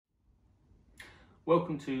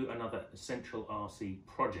Welcome to another Essential RC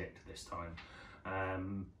project this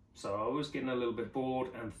time. So I was getting a little bit bored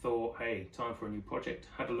and thought, hey, time for a new project.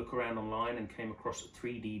 Had a look around online and came across a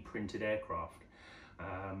 3D printed aircraft.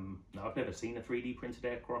 Now I've never seen a 3D printed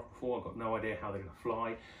aircraft before. I've got no idea how they're going to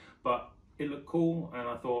fly, but it looked cool and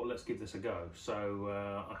I thought, let's give this a go. So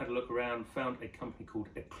I had a look around, found a company called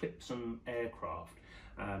Eclipson aircraft.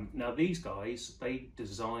 Now these guys, they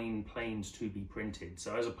design planes to be printed.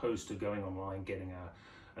 So as opposed to going online, getting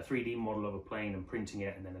a 3D model of a plane and printing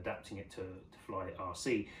it and then adapting it to fly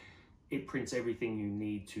RC, it prints everything you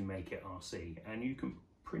need to make it RC. And you can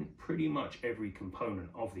print pretty much every component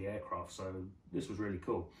of the aircraft. So this was really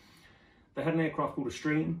cool. They had an aircraft called a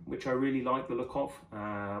Stream, which I really like the look of,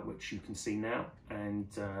 which you can see now. And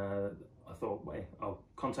I thought, wait, I'll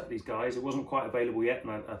contact these guys. It wasn't quite available yet,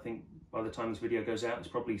 and I think by the time this video goes out, it's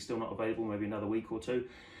probably still not available, maybe another week or two.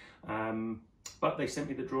 But they sent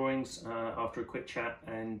me the drawings after a quick chat,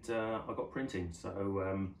 and I got printing.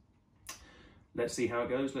 So let's see how it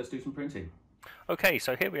goes. Let's do some printing. Okay,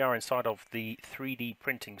 so here we are inside of the 3D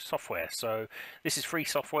printing software. So this is free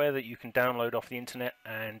software that you can download off the internet,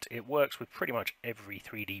 and it works with pretty much every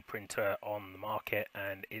 3D printer on the market,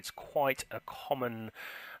 and it's quite a common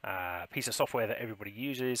piece of software that everybody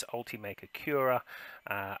uses, Ultimaker Cura.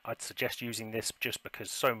 I'd suggest using this just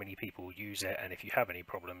because so many people use it, and if you have any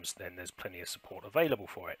problems, then there's plenty of support available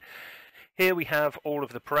for it. Here we have all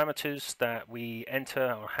of the parameters that we enter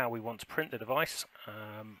on how we want to print the device.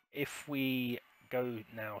 If we go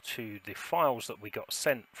now to the files that we got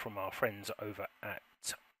sent from our friends over at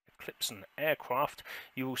Eclipson Aircraft,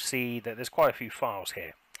 you will see that there's quite a few files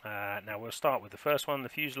here. Now we'll start with the first one, the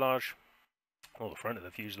fuselage, or the front of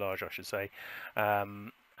the fuselage I should say,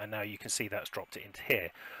 and now you can see that's dropped it into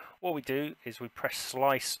here. What we do is we press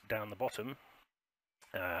slice down the bottom,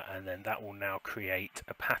 and then that will now create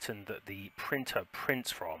a pattern that the printer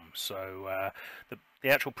prints from. So the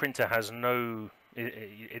actual printer has no,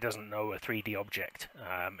 it doesn't know a 3D object.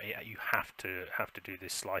 You have to do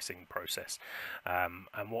this slicing process,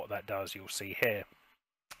 and what that does, you'll see here,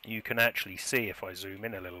 you can actually see, if I zoom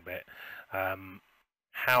in a little bit,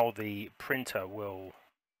 how the printer will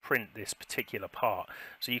print this particular part.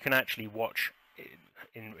 So you can actually watch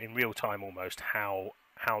in real time almost how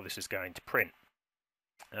this is going to print.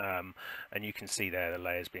 And you can see there the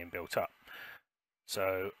layers being built up.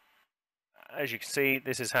 So as you can see,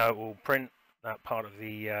 this is how it will print that part of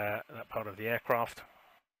the aircraft,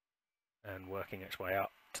 and working its way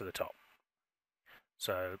up to the top.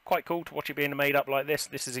 So quite cool to watch it being made up like this.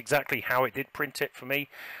 This is exactly how it did print it for me.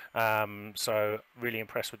 So really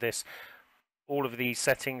impressed with this. All of these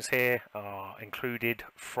settings here are included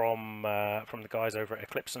from the guys over at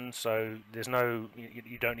Eclipson, so there's no,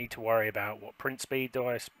 you don't need to worry about what print speed do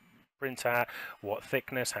I print at, what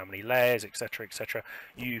thickness, how many layers, etc., etc.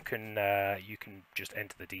 You can just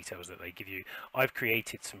enter the details that they give you. I've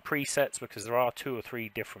created some presets because there are 2 or 3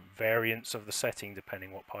 different variants of the setting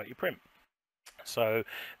depending what part you print. So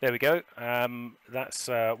there we go. That's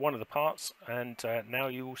one of the parts, and now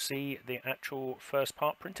you will see the actual first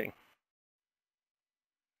part printing.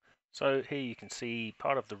 So here you can see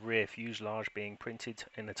part of the rear fuselage being printed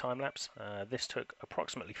in the time lapse. This took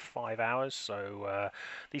approximately 5 hours, so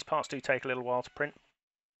these parts do take a little while to print,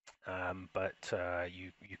 but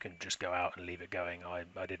you can just go out and leave it going.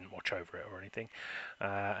 I didn't watch over it or anything.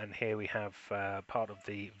 And here we have part of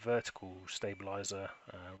the vertical stabilizer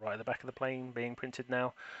right at the back of the plane being printed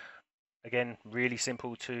now. Again, really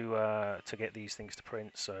simple to get these things to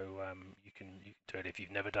print, so you can do it if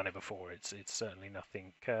you've never done it before. It's certainly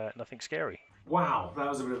nothing scary. Wow, that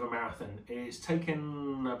was a bit of a marathon. It's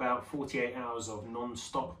taken about 48 hours of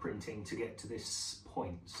non-stop printing to get to this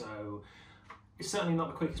point. So it's certainly not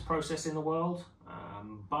the quickest process in the world,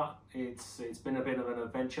 but it's been a bit of an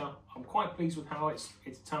adventure. I'm quite pleased with how it's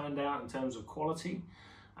turned out in terms of quality.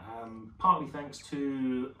 Partly thanks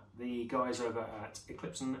to the guys over at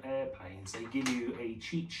Eclipson Airplanes. They give you a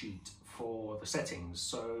cheat sheet for the settings.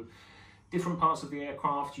 So different parts of the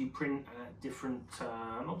aircraft you print at different,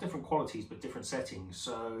 not different qualities, but different settings.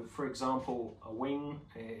 So for example, a wing,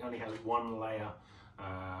 it only has 1 layer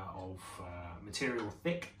of material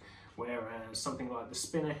thick, whereas something like the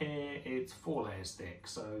spinner here, it's 4 layers thick.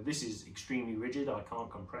 So this is extremely rigid, I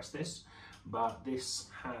can't compress this, but this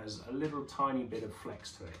has a little tiny bit of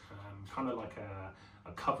flex to it, kind of like a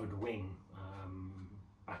covered wing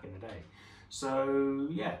back in the day. So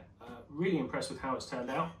yeah, really impressed with how it's turned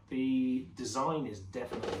out. The design is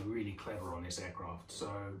definitely really clever on this aircraft.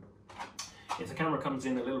 So if the camera comes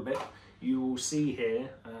in a little bit, you will see here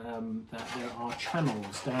that there are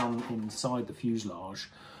channels down inside the fuselage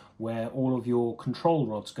where all of your control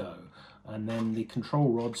rods go. and then the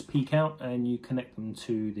control rods peek out and you connect them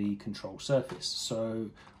to the control surface. So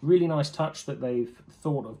really nice touch that they've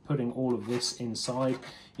thought of putting all of this inside.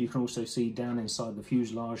 You can also see down inside the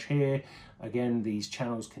fuselage here, again, these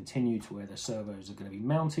channels continue to where the servos are going to be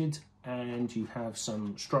mounted, and you have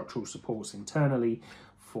some structural supports internally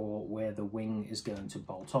for where the wing is going to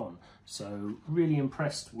bolt on. So really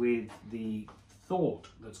impressed with the thought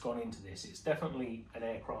that's gone into this. It's definitely an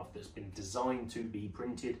aircraft that's been designed to be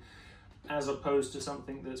printed as opposed to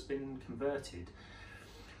something that's been converted.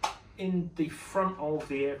 In the front of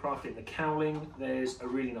the aircraft, in the cowling, there's a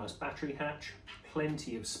really nice battery hatch,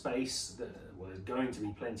 plenty of space. Well, there's going to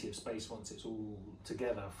be plenty of space once it's all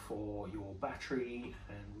together for your battery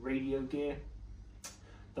and radio gear.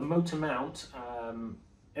 The motor mount,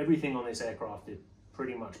 everything on this aircraft is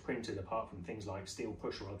pretty much printed apart from things like steel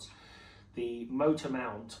push rods. The motor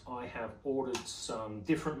mount, I have ordered some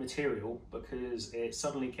different material because it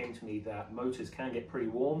suddenly came to me that motors can get pretty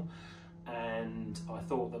warm, and I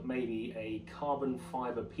thought that maybe a carbon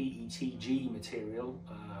fiber PETG material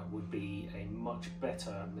would be a much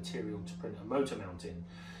better material to print a motor mount in.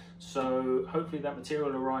 So hopefully that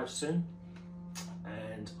material arrives soon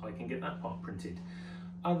and I can get that part printed.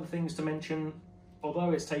 Other things to mention,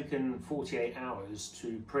 although it's taken 48 hours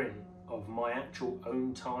to print, of my actual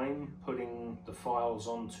own time putting the files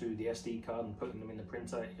onto the SD card and putting them in the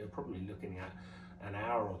printer, you're probably looking at an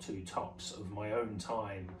hour or two tops of my own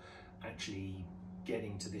time actually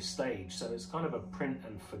getting to this stage. So it's kind of a print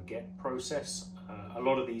and forget process. A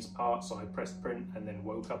lot of these parts I pressed print and then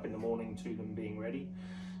woke up in the morning to them being ready.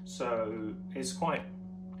 So it's quite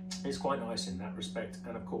nice in that respect.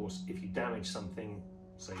 And of course, if you damage something,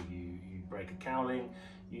 say you break a cowling,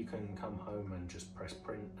 you can come home and just press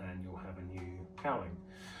print and you'll have a new cowling.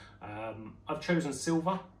 I've chosen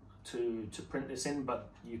silver to print this in, but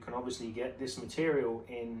you can obviously get this material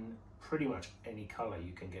in pretty much any color.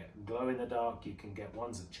 You can get glow in the dark, you can get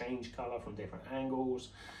ones that change color from different angles,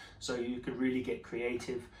 so you could really get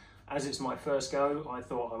creative. As it's my first go, I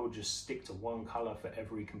thought I would just stick to one color for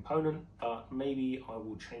every component, but maybe I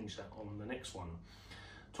will change that on the next one.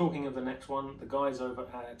 Talking of the next one, the guys over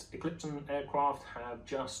at Eclipson Aircraft have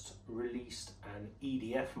just released an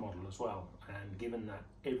EDF model as well. And given that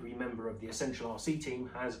every member of the Essential RC team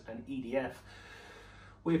has an EDF,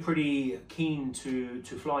 we're pretty keen to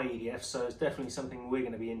fly EDF, so it's definitely something we're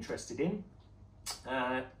going to be interested in.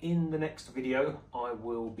 In the next video, I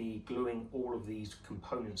will be gluing all of these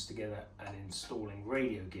components together and installing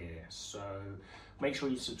radio gear. So make sure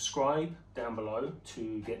you subscribe down below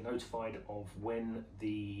to get notified of when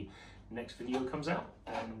the next video comes out,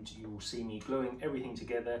 and you will see me gluing everything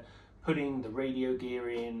together, putting the radio gear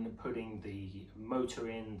in, putting the motor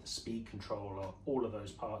in, the speed controller, all of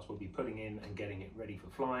those parts we'll be putting in and getting it ready for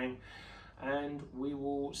flying. And we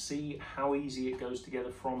will see how easy it goes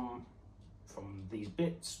together from these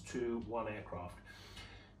bits to one aircraft.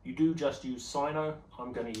 You do just use Sino.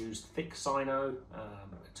 I'm going to use thick Sino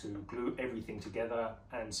to glue everything together,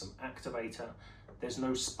 and some activator. There's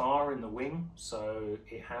no spar in the wing, so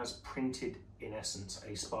it has printed in essence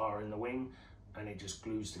a spar in the wing, and it just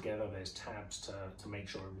glues together. There's tabs to make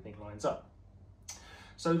sure everything lines up.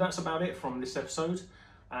 So that's about it from this episode.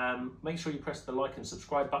 Make sure you press the like and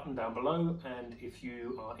subscribe button down below, and if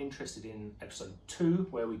you are interested in episode 2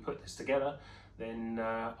 where we put this together, then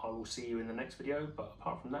I will see you in the next video. But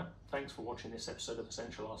apart from that, thanks for watching this episode of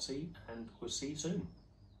Essential RC, and we'll see you soon.